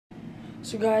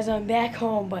So guys, I'm back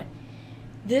home, but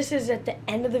this is at the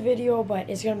end of the video, but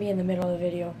it's going to be in the middle of the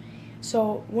video.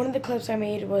 So one of the clips I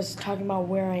made was talking about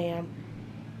where I am,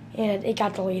 and it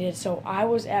got deleted. So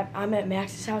I'm at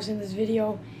Max's house in this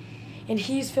video, and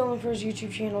he's filming for his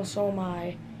YouTube channel, so am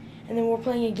I. And then we're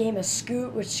playing a game of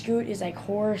Scoot, which Scoot is like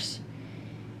horse.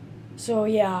 So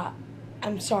yeah,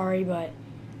 I'm sorry, but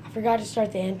I forgot to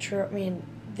start the intro.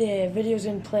 The video's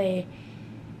going to play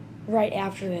right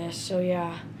after this, so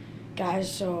yeah.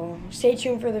 Guys, so stay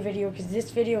tuned for the video because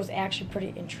this video is actually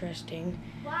pretty interesting.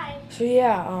 Why? So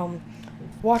yeah,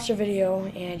 watch the video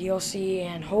and you'll see,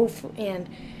 and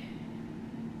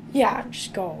yeah,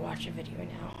 just go watch the video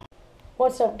now.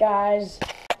 What's up, guys?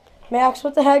 Max,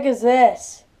 what the heck is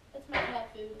this? That's my cat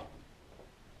food.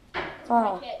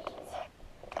 Oh, My cat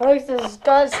looks eats.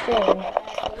 disgusting.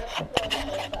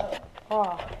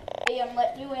 Oh. Hey, I'm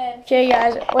letting you in. Okay,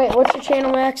 guys. Wait, what's your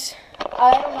channel, Max?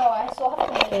 I don't know. I still have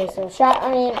to make Okay, it.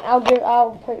 so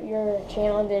I'll put your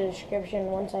channel in the description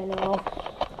once I know.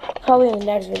 Probably in the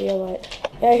next video, but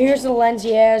yeah, here's the lens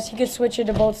he has. He could switch it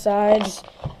to both sides.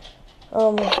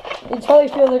 You totally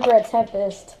feel like we're at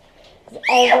Tempest. 'Cause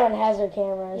everyone has their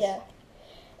cameras. Yeah.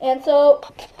 And so,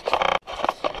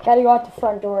 Gotta go out the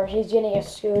front door. He's getting a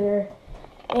scooter.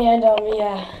 And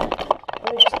yeah.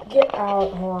 Let me just get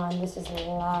out. Hold on, this is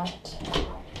locked.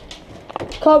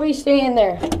 Kobe, stay in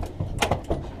there.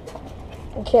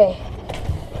 Okay.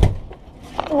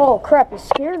 Oh crap, it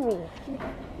scared me.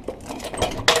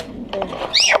 Okay.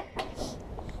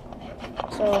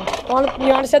 So, you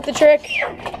want to set the trick?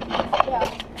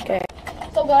 yeah. Okay.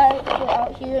 So guys, we're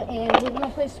out here and we're gonna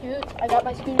play Scoot. I got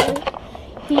my scooter.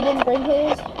 He didn't bring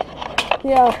his.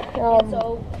 Yeah.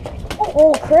 So,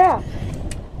 Oh crap.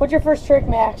 What's your first trick,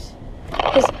 Max?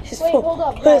 wait, hold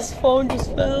up. His phone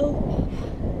just fell.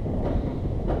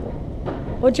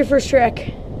 What's your first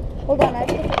trick? Hold on, I have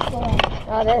to put this on.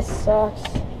 Oh, this sucks.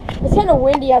 It's kind of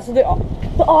windy out, so the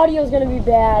audio is gonna be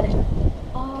bad.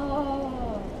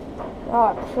 Oh.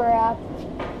 Oh crap.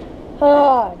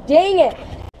 Oh, dang it.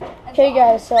 Okay,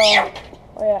 guys. So, oh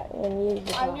yeah,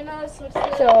 I'm gonna switch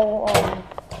to So,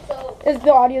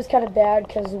 the audio is kind of bad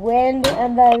because wind,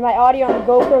 and then my audio on the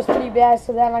GoPro is pretty bad,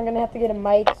 so then I'm gonna have to get a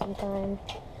mic sometime.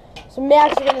 So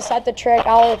Max is gonna set the trick.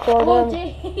 I'll record Oh, him.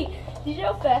 did you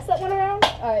know how fast that went around?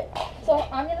 Alright, so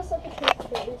I'm gonna set the trick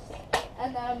first,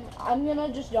 and then I'm gonna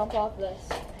just jump off this.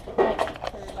 Like,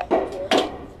 turn back up here.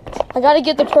 I gotta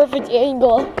get the perfect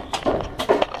angle.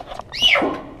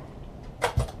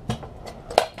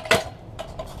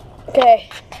 Okay.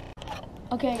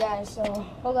 Okay, guys. So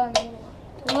Hold on.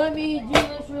 let me do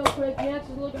this real quick. Max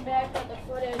is looking back at the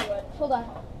footage, but Hold on.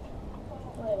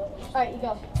 Alright, you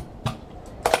go.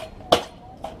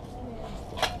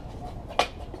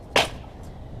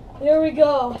 here we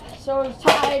go. So it's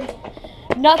tied,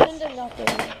 nothing to nothing.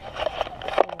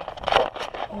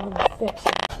 I'm gonna fix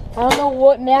it. I don't know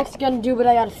what Max is gonna do, but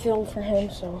I gotta film for him.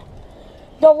 So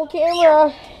double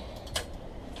camera.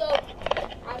 So,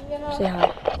 I'm gonna Say hi.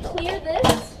 clear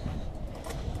this,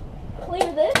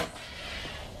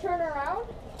 turn around,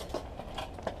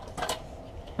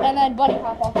 and then bunny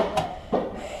hop off the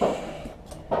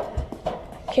wall.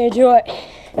 Okay, do it.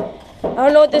 I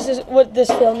don't know what this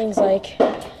filming's like.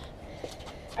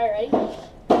 Alright, ready?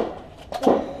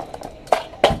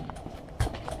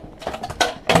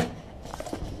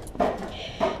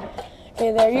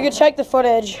 Okay, there. You can check the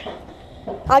footage.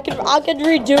 I could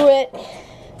redo it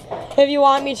if you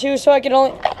want me to. So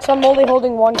I'm only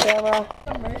holding one camera.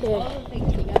 Merge all the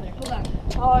things together. Hold on.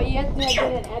 Oh, you have to get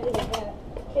it edited.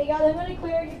 Okay, guys, I'm gonna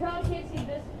clear. You probably can't see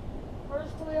this.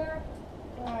 First clear.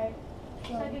 Alright.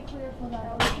 Second clear. Hold on.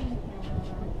 I'll turn the camera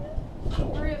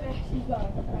around. Three of it. Keep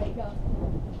going. Alright, go.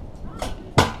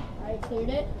 Alright, cleared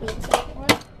it. Here's the second one.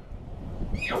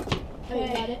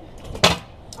 Alright, got it.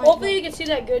 Hopefully you can see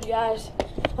that good, guys.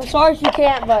 I'm sorry if you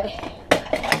can't, but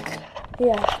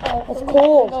yeah, it's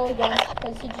cold. Go again,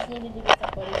 because he just needed to get some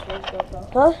footage for his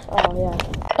GoPro. Huh? Oh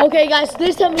yeah. Okay, guys. So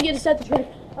this time we get to set the trick.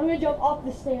 I'm gonna jump off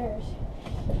the stairs.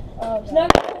 It's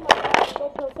not really my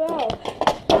GoPro fell.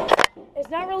 It's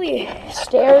not really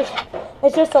stairs.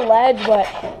 It's just a ledge, but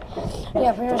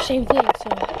yeah, pretty much same thing. So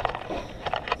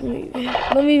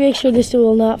let me make sure this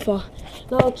will not fall.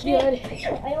 No, it's good.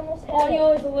 I almost had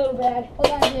Audio it. is a little bad.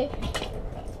 Hold on, Jake.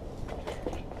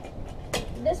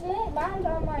 This won't bound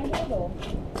on my handle.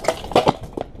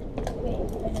 Wait,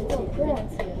 there's still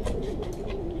clearance here.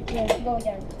 Yeah, go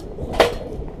again.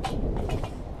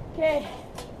 Okay.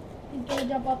 He's gonna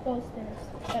jump up those stairs.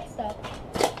 That stuff.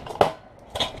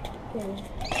 Okay.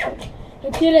 I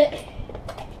did it.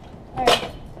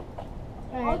 Alright.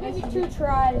 I'll give you 2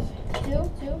 tries. Two?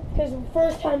 Because the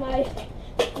first time I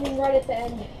right at the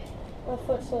end. My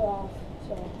foot slid off.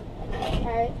 So.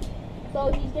 Alright.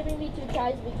 So he's giving me 2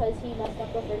 tries because he messed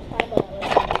up the first time, but I let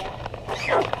him do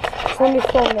that. It's gonna be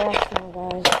full max now,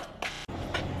 guys.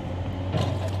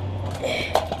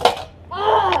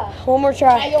 Ah! One more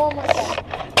try. I go one more try.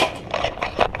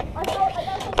 I thought it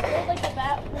was like the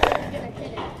bat was gonna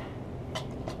hit it.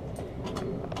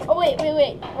 Oh wait.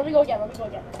 Let me go again.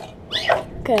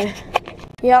 Okay.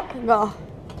 Yep, go.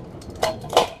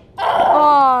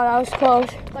 Oh, that was close.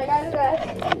 So I got an S.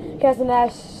 He has an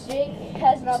S. Jake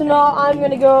has nothing. So now I'm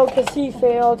gonna go because he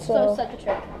failed. So set the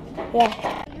trick.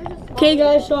 Yeah. Okay,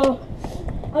 guys. So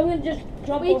I'm gonna just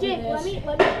jump Wait, over Jake. this.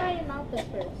 Let me try and mount this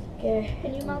first. Okay.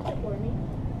 Can you mount it for me?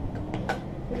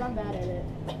 Because I'm bad at it.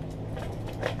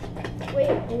 Wait.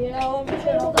 Yeah, let me Wait,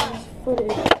 turn hold off on. this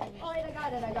footage. Oh wait, I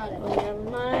got it. Oh, never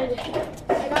mind.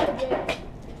 I got it, Jake.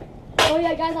 Oh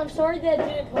yeah, guys. I'm sorry that I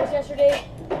didn't post yesterday.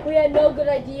 We had no good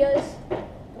ideas.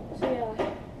 So yeah.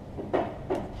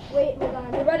 Wait, hold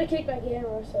on. We're about to kick my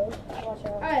camera, so watch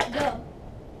out. Alright, go.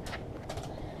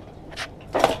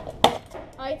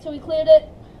 Alright, so we cleared it.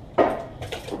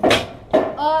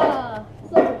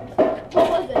 So what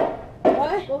was it?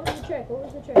 What? What was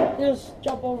the trick? Just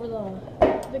jump over the.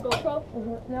 The GoPro?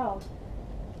 No.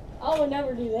 I would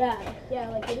never do that. Yeah,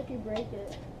 like what if you break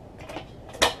it?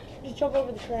 Just jump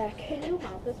over the crack. Can you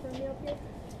mount this for me up here?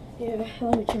 Yeah,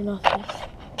 let me turn off this.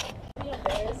 Be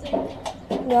embarrassing.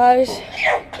 Guys,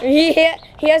 he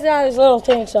has it on his little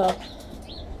thing, so.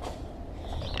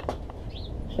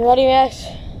 You ready, Max?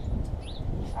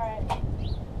 Alright.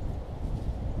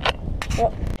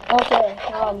 Yep. Okay.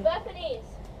 Bethany's.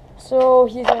 So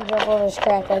he's gonna jump over this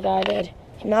crack like I did.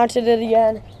 He mounted it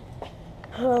again.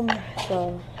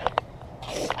 So.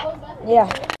 Yeah.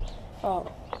 Oh.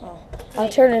 I'll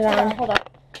turn it on. Hold on.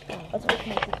 Let's make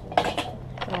this one.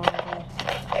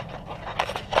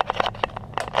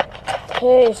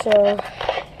 Okay, so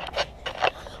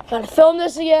gotta film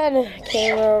this again.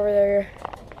 Camera over there.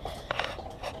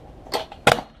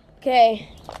 Okay.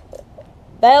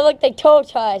 That looked like toe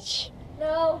touch.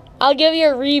 No. I'll give you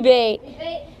a rebate.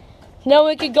 Rebate. Then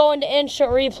we could go into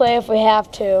instant replay if we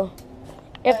have to.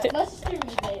 Let's just do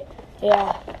rebate.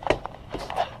 Yeah.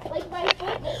 Like my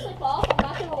foot did slip off, I'm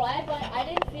not gonna lie, but I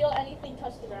didn't feel anything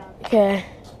touch the ground. Okay.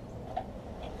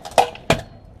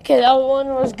 Okay, that one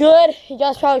was good. You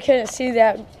guys probably couldn't see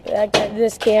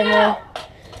this camera.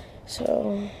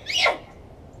 So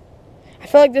I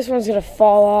feel like this one's gonna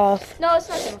fall off. No, it's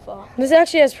not gonna fall. This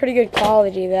actually has pretty good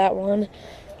quality, that one.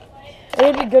 It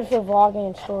would be good for vlogging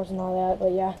in stores and all that,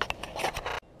 but yeah.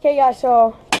 Okay guys,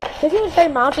 so he's gonna try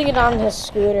mounting it on his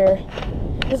scooter.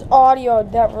 This audio,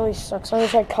 that really sucks. I'm gonna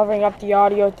try covering up the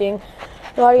audio thing.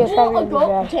 The audio is probably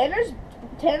gonna be bad.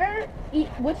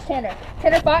 Which Tanner?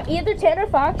 Tanner Fox, either Tanner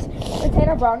Fox or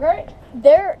Tanner Bronger.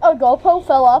 Their GoPro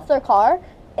fell off their car,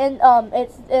 and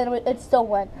it still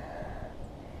went.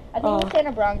 I think it was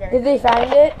Tanner Bronger. Did they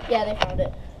find it? Yeah, they found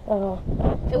it. Oh.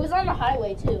 It was on the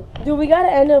highway too. Dude, we gotta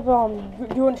end up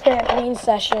doing trampoline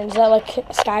sessions at like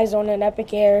Sky Zone and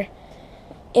Epic Air.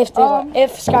 If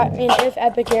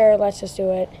Epic Air lets us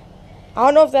do it. I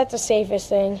don't know if that's the safest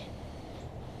thing.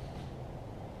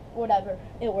 Whatever,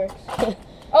 it works.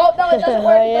 Oh no, it doesn't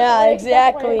work. Yeah,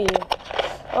 exactly.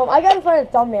 I gotta find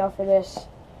a thumbnail for this.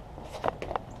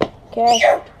 Okay.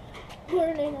 We're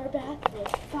in our bath for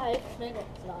like 5 minutes.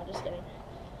 No, just kidding.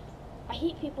 I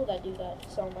hate people that do that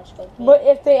so much. But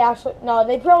if they actually, no,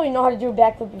 they probably know how to do a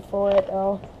backflip before it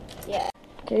though. Yeah.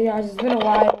 Okay guys, it's been a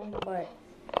while, but.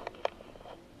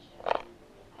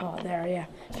 Oh, there, yeah.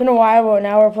 It's been a while, but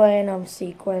now we're playing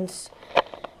Sequence.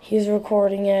 He's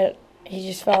recording it. He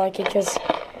just felt like it because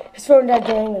his phone died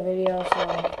during the video, so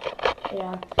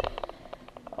yeah.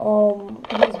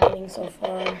 He's winning so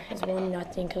far. He's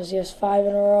 1-0 because he has 5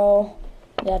 in a row.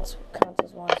 That's counts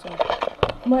as 1, so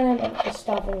I might end up just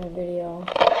stopping the video.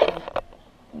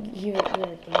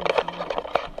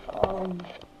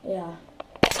 Yeah.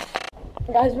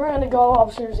 Guys, we're gonna go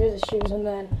upstairs to the shoes and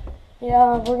then.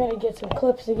 Yeah, we're gonna get some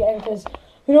clips again because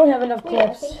we don't have enough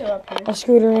clips I think they're up here. of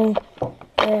scootering.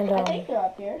 And I think they're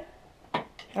up here.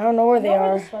 I don't know where they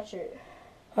are. The sweatshirt.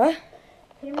 Huh?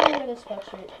 You remember the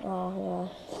sweatshirt? Oh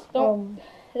yeah.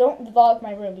 Don't vlog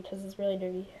my room because it's really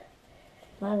dirty.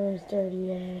 My room's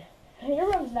dirty. Yeah.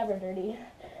 Your room's never dirty.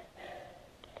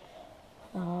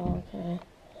 Oh, okay.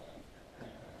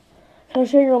 Can I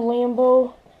show you a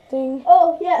Lambo thing?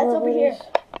 Oh yeah, it's over here.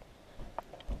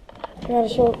 You gotta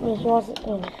show me. He wants it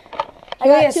in. I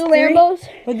got 2 Lambos.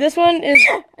 But this one is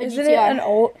isn't it an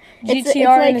old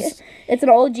GTR? It's an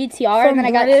old GTR, and then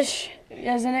I got British,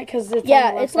 isn't it? Because it's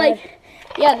it's like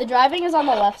the driving is on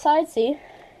the left side. See?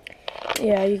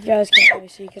 Yeah, you guys can't really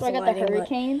see because So I got the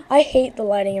hurricane. I hate the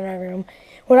lighting in my room.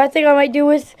 What I think I might do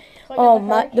with So I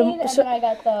got the hurricane, and then I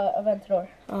got the Aventador.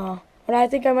 what I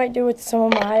think I might do with some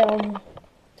of my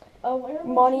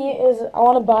money is I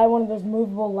want to buy one of those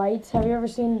movable lights. Have you ever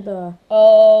seen the?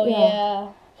 Oh yeah.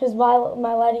 Because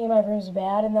my lighting in my room is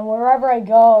bad, and then wherever I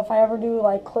go, if I ever do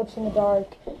like clips in the dark,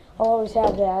 I'll always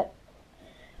have that.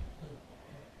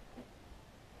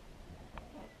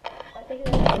 I think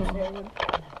it's very good.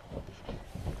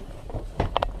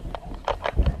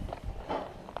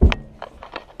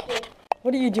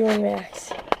 What are you doing,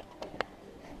 Max?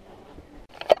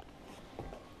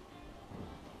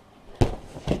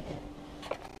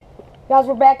 Guys,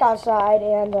 we're back outside,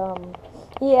 and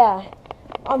yeah,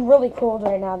 I'm really cold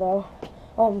right now, though.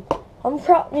 I'm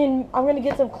gonna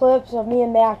get some clips of me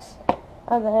and Max,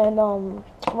 and then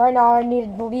right now I need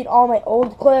to delete all my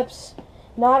old clips,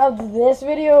 not of this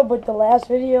video, but the last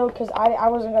video, because I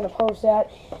wasn't gonna post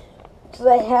that, because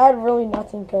I had really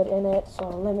nothing good in it. So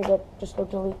let me just go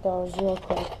delete those real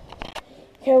quick.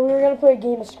 Okay, we were gonna play a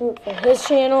game of Scoot for his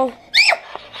channel,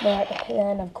 but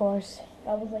then of course.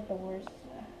 That was like the worst.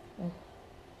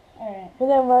 Alright. And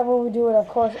then right when we do it, of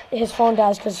course, his phone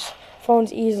dies because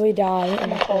phones easily die in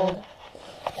the cold.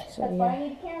 So, That's why I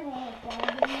need a camera. That's why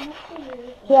I'm getting enough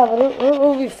figures. yeah, but it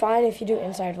will be fine if you do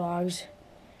inside vlogs.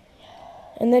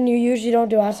 And then you usually don't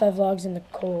do outside vlogs in the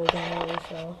cold anyway,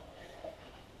 so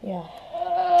yeah.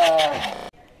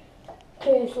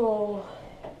 Okay, so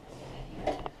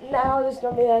now this is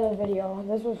going to be the end of the video.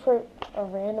 This was for a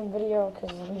random video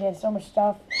because we had so much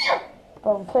stuff.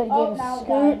 But we played a game of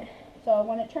Scoot. So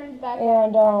when it turns back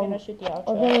And on, I'm going to shoot the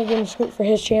outro. we're going to get a Scoot for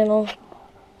his channel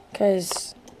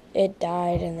because it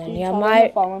died. And then, Can you yeah, tell them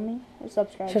to follow me or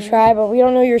subscribe, but we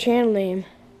don't know your channel name.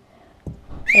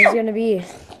 What is it going to be?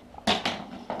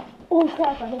 Oh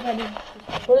crap, I hope I did.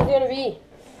 What is it going to be?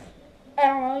 I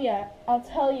don't know yet. I'll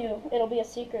tell you. It'll be a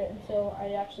secret until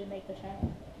I actually make the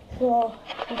channel. Well,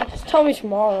 you can just tell me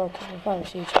tomorrow because we'll probably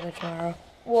see each other tomorrow.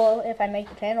 Well, if I make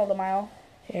the channel tomorrow.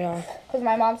 Yeah. Because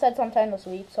my mom said sometime this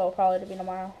week, so it'll probably be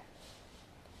tomorrow.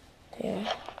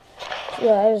 Yeah.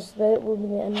 Yeah, that will be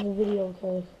the end of the video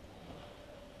because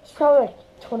it's probably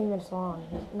like 20 minutes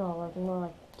long. No, like more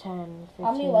like 10, 15.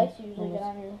 How many likes you usually get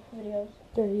on your videos?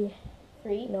 30.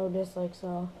 3? No dislikes,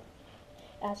 so.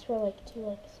 Ask for like 2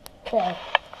 likes. Okay.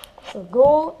 So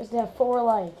goal is to have 4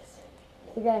 likes.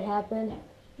 Think that happen?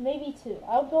 Maybe 2.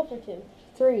 I would go for 2.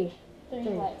 3. 3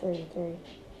 likes.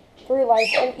 3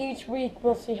 likes, and each week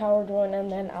we'll see how we're doing,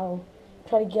 and then I'll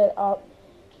try to get up.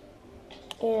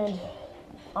 And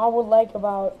I would like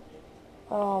about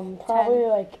probably 10.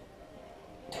 like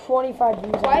 25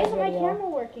 views. Why on isn't the my video. camera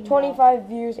working? 25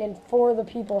 views, and 4 of the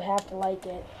people have to like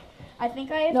it. I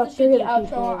think I have No, to 3 shoot of the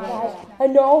the outro people. on. I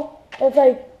know it's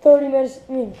like 30 minutes.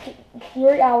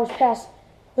 3 hours past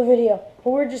the video,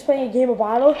 but we're just playing a game of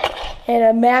bottle,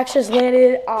 and Max just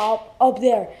landed up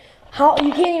there. How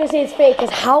you can't even say it's fake,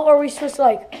 because how are we supposed to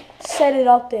like set it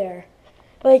up there?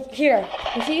 Like here,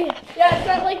 you see? Yeah, it's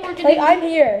not like we're gonna. Like I'm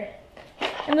here,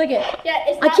 and look at. Yeah,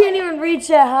 it's I not can't like, even reach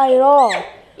that high at all.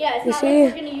 Yeah, it's You not see?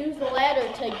 like we're gonna use the ladder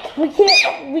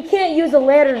to. We can't use a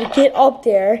ladder to get up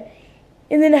there,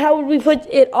 and then how would we put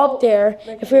it up there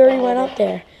if we already went up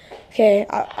there? Okay,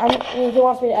 he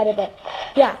wants me to edit, but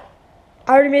yeah,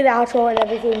 I already made the outro and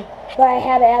everything, but I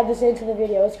had to add this into the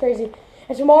video. It's crazy.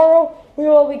 And tomorrow we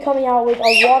will be coming out with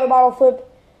a water bottle flip,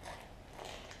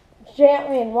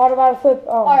 water bottle flip,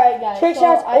 Alright, guys. trick So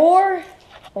shots, or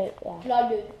wait, yeah, No,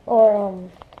 dude. or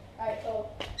Alright, so.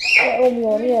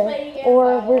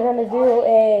 or we're gonna do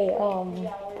a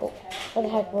what the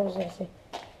heck? What was I gonna say?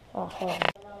 Oh, hold on.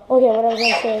 Okay, what I was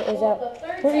gonna say is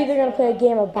that we're either gonna play a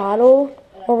game of bottle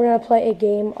or we're gonna play a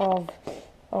game of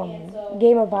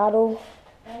bottle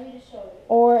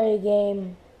or a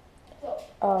game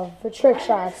of the trick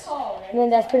shots. And then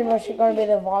that's pretty much gonna be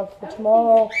the vlog for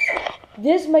tomorrow.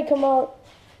 This might come out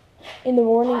in the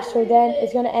morning, so then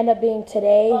it's gonna end up being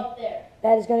today.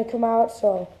 That is gonna come out,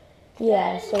 so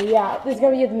yeah, this is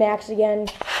gonna be with Max again,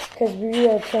 because we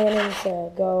are planning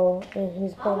to go, and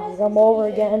he's planning to come over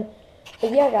again.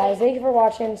 But yeah, guys, thank you for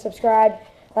watching. Subscribe,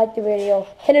 like the video,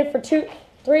 hit it for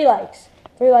 3 likes.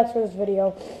 3 likes for this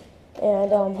video,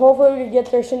 and hopefully we can get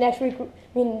there. So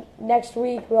next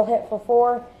week we'll hit for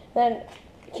 4. Then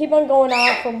keep on going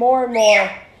on for more and more,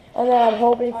 and then I'm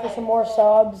hoping for some more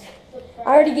subs.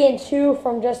 I already gained 2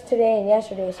 from just today and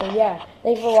yesterday, so yeah.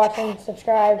 Thank you for watching.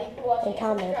 Subscribe and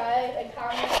comment. Subscribe and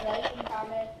comment, like and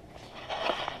comment.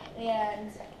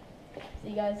 And see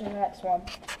you guys in the next one.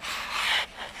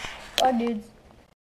 Bye, dudes.